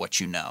about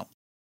what you know.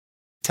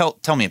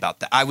 Tell me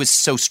about that. I was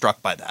so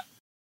struck by that.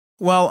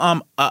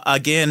 Well,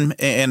 again,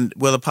 and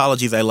with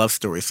apologies, I love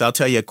stories. So I'll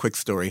tell you a quick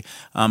story.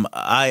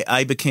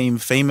 I became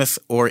famous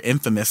or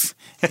infamous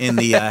in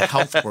the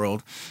health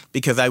world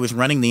because I was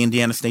running the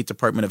Indiana State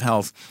Department of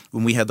Health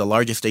when we had the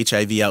largest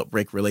HIV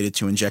outbreak related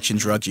to injection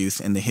drug use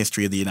in the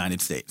history of the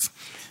United States.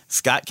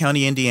 Scott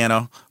County,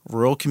 Indiana,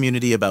 rural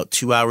community about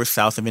 2 hours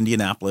south of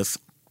Indianapolis,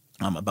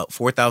 about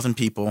 4,000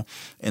 people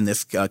in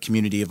this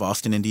community of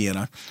Austin,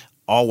 Indiana,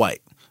 all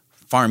white,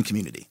 farm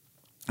community.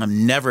 I've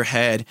never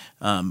had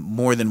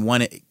more than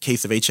one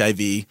case of HIV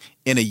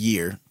in a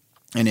year.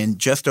 And in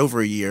just over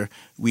a year,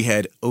 we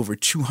had over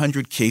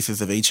 200 cases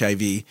of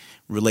HIV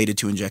related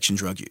to injection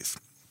drug use.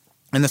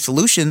 And the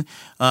solution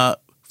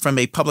from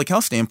a public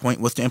health standpoint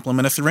was to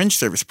implement a syringe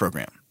service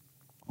program.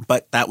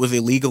 But that was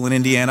illegal in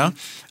Indiana,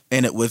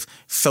 and it was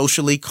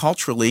socially,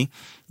 culturally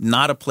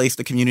not a place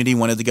the community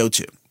wanted to go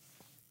to.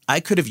 I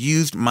could have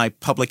used my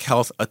public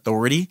health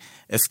authority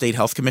as state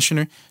health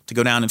commissioner to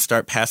go down and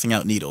start passing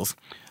out needles.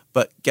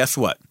 But guess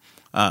what?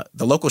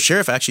 The local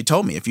sheriff actually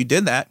told me if you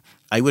did that,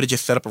 I would have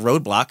just set up a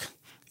roadblock,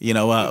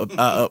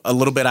 a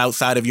little bit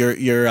outside of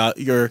your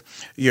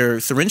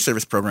syringe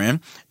service program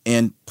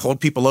and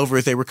pulled people over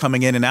as they were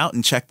coming in and out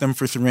and checked them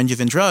for syringes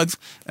and drugs,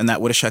 and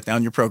that would have shut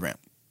down your program.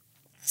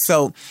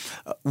 So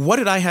what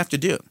did I have to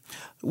do?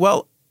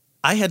 Well,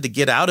 I had to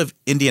get out of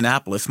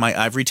Indianapolis, my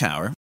ivory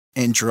tower,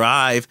 and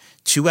drive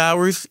 2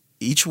 hours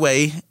each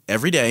way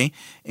every day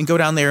and go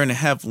down there and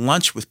have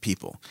lunch with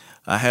people.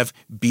 Have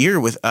a beer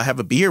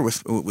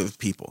with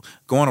people.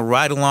 Go on a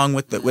ride along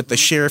with the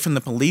sheriff and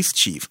the police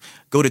chief.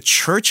 Go to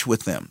church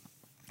with them.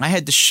 I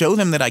had to show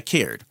them that I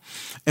cared.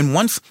 And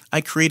once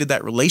I created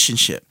that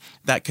relationship,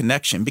 that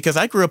connection, because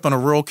I grew up in a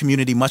rural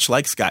community much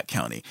like Scott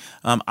County,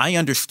 I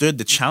understood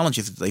the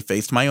challenges that they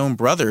faced. My own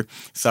brother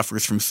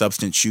suffers from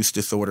substance use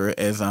disorder,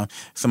 as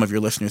some of your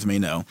listeners may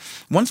know.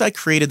 Once I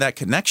created that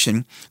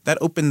connection, that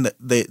opened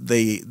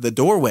the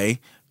doorway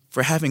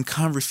for having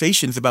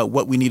conversations about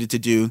what we needed to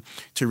do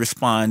to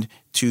respond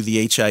to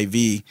the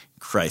HIV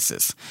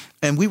crisis.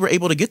 And we were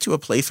able to get to a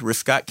place where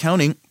Scott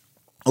County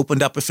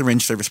opened up a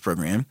syringe service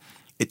program.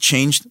 It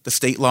changed the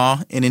state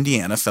law in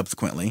Indiana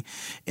subsequently.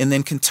 And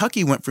then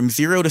Kentucky went from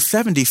 0 to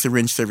 70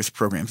 syringe service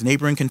programs,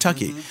 neighboring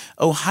Kentucky.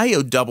 Mm-hmm.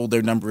 Ohio doubled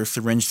their number of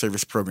syringe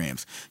service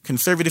programs.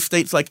 Conservative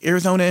states like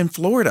Arizona and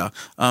Florida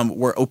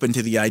were open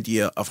to the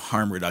idea of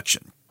harm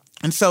reduction.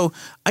 And so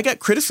I got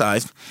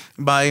criticized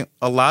by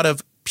a lot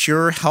of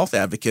pure health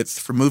advocates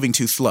for moving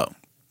too slow.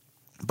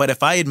 But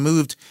if I had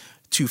moved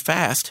too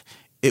fast,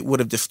 it would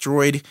have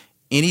destroyed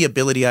any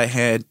ability I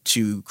had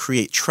to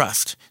create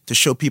trust, to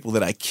show people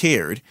that I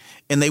cared,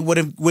 and they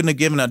wouldn't have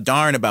given a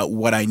darn about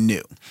what I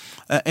knew.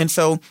 And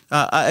so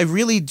I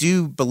really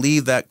do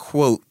believe that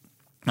quote,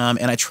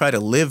 and I try to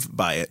live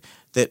by it,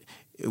 that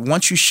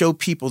once you show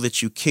people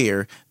that you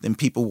care, then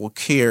people will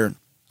care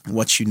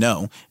what you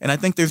know. And I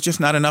think there's just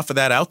not enough of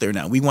that out there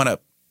now. We want to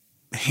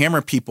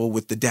hammer people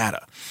with the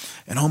data.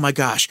 And oh my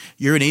gosh,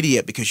 you're an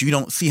idiot because you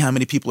don't see how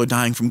many people are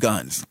dying from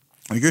guns.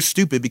 Or you're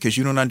stupid because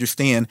you don't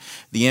understand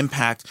the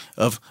impact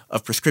of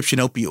prescription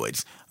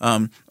opioids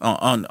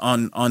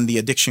on the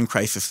addiction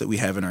crisis that we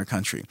have in our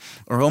country.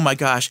 Or, oh my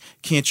gosh,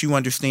 can't you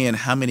understand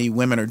how many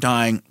women are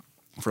dying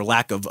for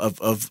lack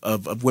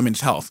of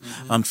women's health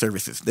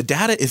services? The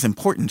data is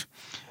important,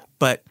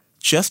 but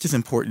just as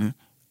important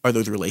are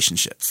those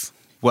relationships.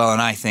 Well,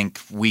 and I think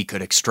we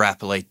could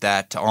extrapolate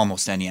that to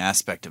almost any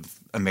aspect of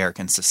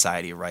American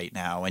society right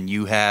now. And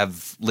you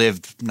have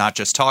lived not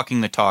just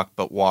talking the talk,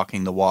 but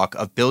walking the walk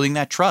of building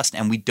that trust.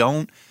 And we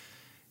don't,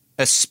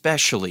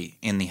 especially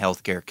in the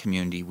healthcare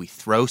community, we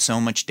throw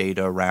so much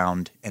data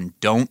around and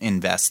don't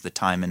invest the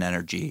time and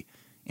energy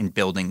in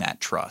building that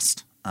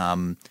trust.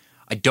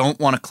 I don't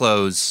want to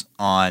close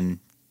on,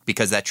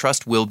 because that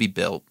trust will be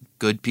built.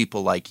 Good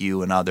people like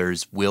you and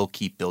others will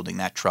keep building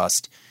that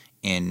trust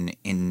in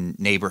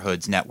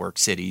neighborhoods,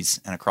 networks, cities,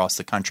 and across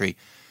the country.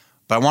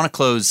 But I want to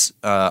close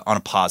on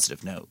a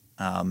positive note,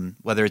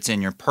 whether it's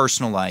in your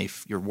personal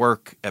life, your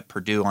work at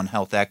Purdue on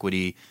health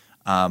equity,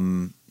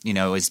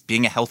 as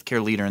being a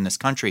healthcare leader in this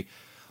country.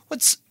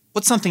 What's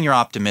something you're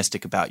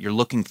optimistic about, you're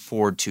looking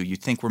forward to, you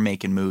think we're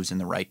making moves in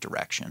the right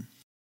direction?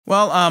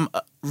 Well,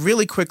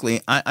 really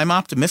quickly, I'm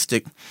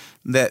optimistic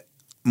that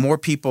more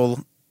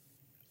people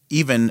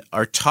even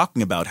are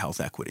talking about health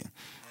equity.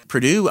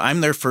 Purdue,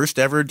 I'm their first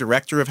ever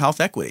director of health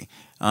equity.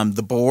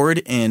 The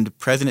board and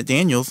President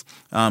Daniels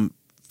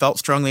felt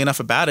strongly enough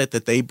about it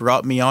that they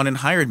brought me on and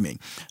hired me.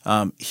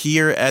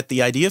 Here at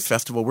the Ideas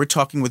Festival, we're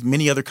talking with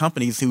many other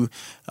companies who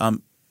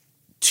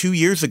 2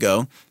 years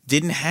ago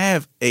didn't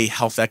have a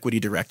health equity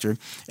director,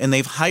 and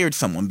they've hired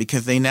someone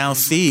because they now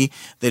see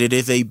that it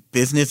is a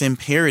business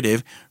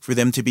imperative for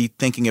them to be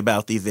thinking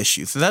about these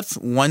issues. So that's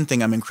one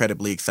thing I'm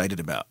incredibly excited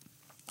about.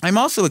 I'm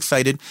also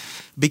excited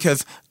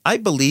because I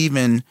believe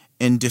in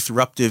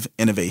disruptive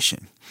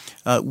innovation.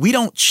 We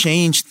don't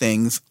change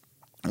things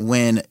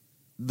when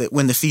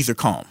the seas are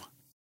calm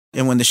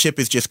and when the ship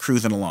is just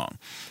cruising along.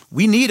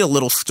 We need a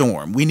little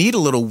storm. We need a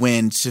little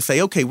wind to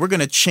say, okay, we're going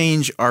to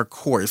change our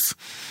course.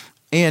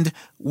 And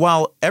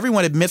while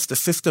everyone admits the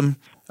system,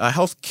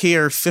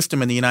 healthcare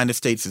system in the United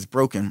States is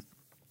broken,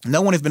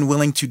 no one has been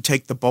willing to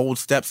take the bold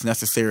steps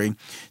necessary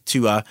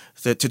to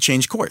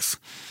change course.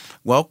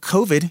 Well,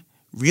 COVID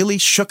really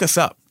shook us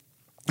up.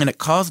 And it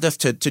caused us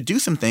to do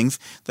some things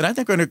that I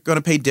think are going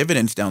to pay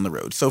dividends down the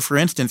road. So, for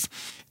instance,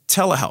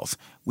 telehealth.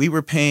 We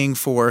were paying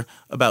for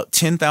about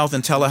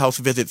 10,000 telehealth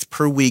visits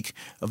per week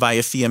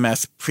via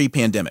CMS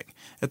pre-pandemic.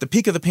 At the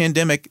peak of the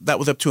pandemic, that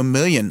was up to 1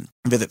 million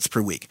visits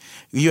per week.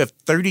 You have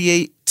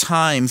 38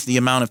 times the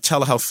amount of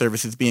telehealth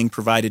services being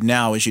provided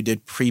now as you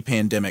did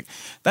pre-pandemic.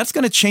 That's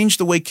going to change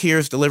the way care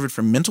is delivered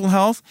for mental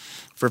health,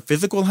 for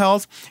physical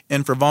health,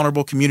 and for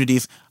vulnerable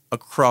communities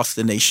across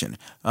the nation.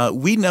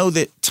 We know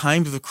that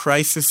times of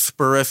crisis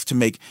spur us to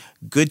make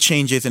good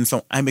changes, and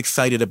so I'm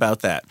excited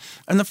about that.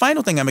 And the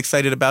final thing I'm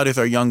excited about is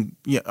our young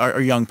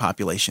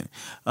population.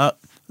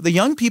 The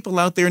young people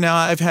out there now,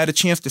 I've had a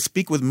chance to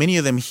speak with many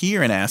of them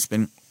here in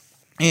Aspen,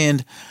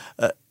 and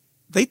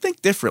they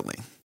think differently.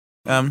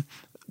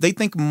 They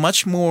think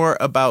much more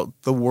about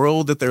the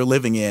world that they're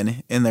living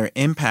in and their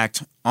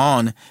impact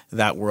on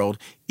that world,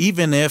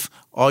 even if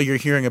all you're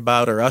hearing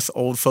about are us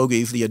old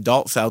fogies, the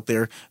adults out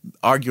there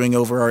arguing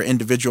over our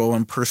individual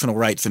and personal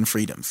rights and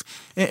freedoms.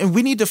 And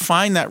we need to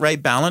find that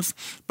right balance.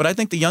 But I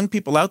think the young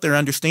people out there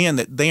understand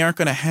that they aren't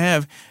going to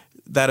have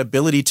that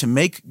ability to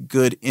make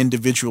good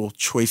individual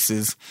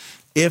choices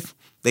if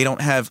they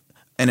don't have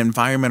an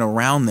environment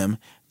around them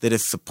that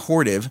is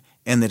supportive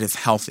and that is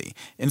healthy.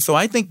 And so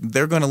I think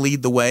they're going to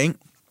lead the way.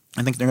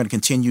 I think they're going to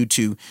continue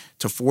to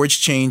forge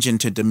change and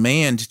to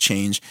demand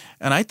change.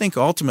 And I think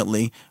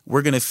ultimately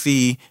we're going to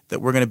see that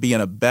we're going to be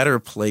in a better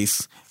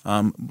place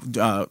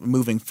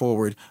moving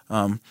forward.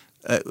 And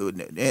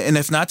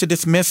it's not to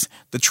dismiss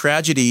the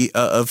tragedy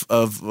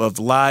of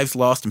lives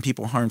lost and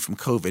people harmed from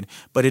COVID,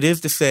 but it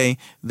is to say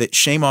that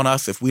shame on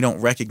us if we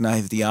don't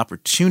recognize the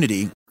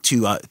opportunity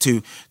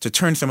to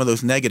turn some of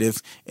those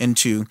negatives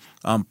into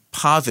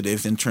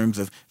positives in terms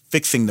of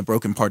fixing the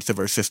broken parts of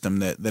our system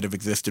that have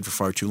existed for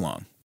far too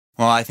long.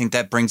 Well, I think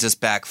that brings us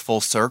back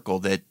full circle,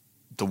 that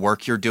the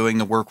work you're doing,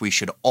 the work we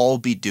should all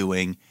be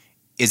doing,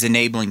 is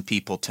enabling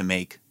people to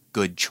make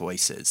good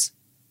choices,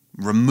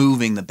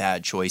 removing the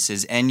bad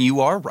choices. And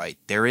you are right.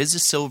 There is a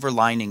silver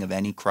lining of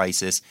any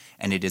crisis,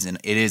 and it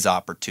is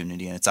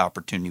opportunity, and it's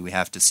opportunity we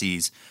have to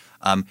seize.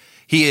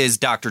 He is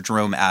Dr.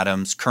 Jerome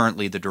Adams,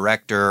 currently the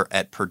director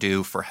at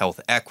Purdue for Health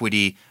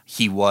Equity.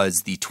 He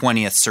was the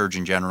 20th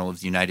Surgeon General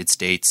of the United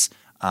States.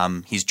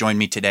 He's joined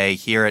me today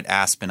here at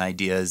Aspen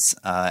Ideas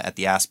at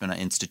the Aspen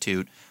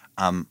Institute.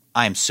 I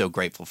am so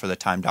grateful for the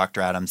time,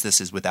 Dr. Adams. This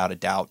is without a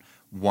doubt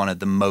one of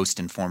the most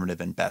informative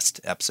and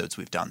best episodes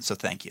we've done. So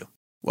thank you.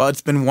 Well,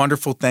 it's been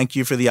wonderful. Thank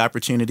you for the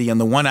opportunity.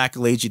 And the one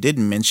accolade you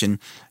didn't mention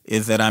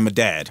is that I'm a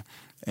dad.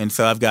 And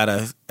so I've got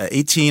a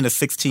 18, a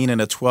 16, and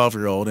a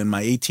 12-year-old, and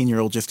my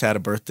 18-year-old just had a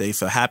birthday.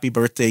 So happy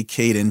birthday,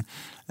 Caden,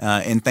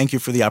 and thank you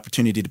for the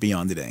opportunity to be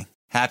on today.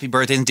 Happy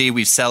birthday indeed.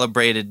 We've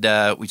celebrated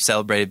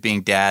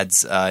being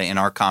dads in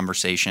our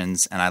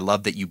conversations, and I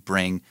love that you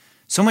bring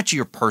so much of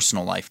your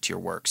personal life to your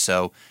work.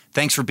 So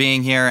thanks for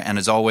being here, and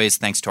as always,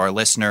 thanks to our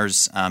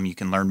listeners. You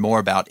can learn more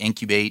about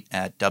Incubate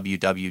at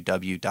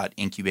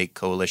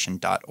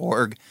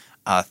www.incubatecoalition.org.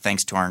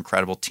 Thanks to our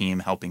incredible team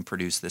helping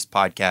produce this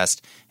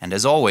podcast, and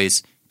as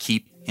always,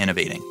 keep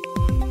innovating.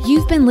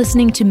 You've been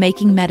listening to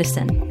Making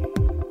Medicine.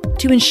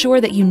 To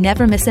ensure that you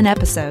never miss an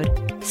episode,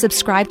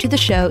 subscribe to the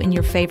show in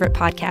your favorite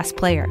podcast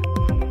player.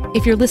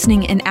 If you're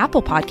listening in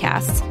Apple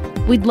Podcasts,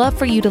 we'd love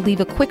for you to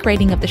leave a quick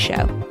rating of the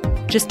show.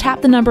 Just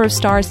tap the number of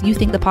stars you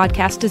think the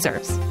podcast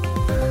deserves.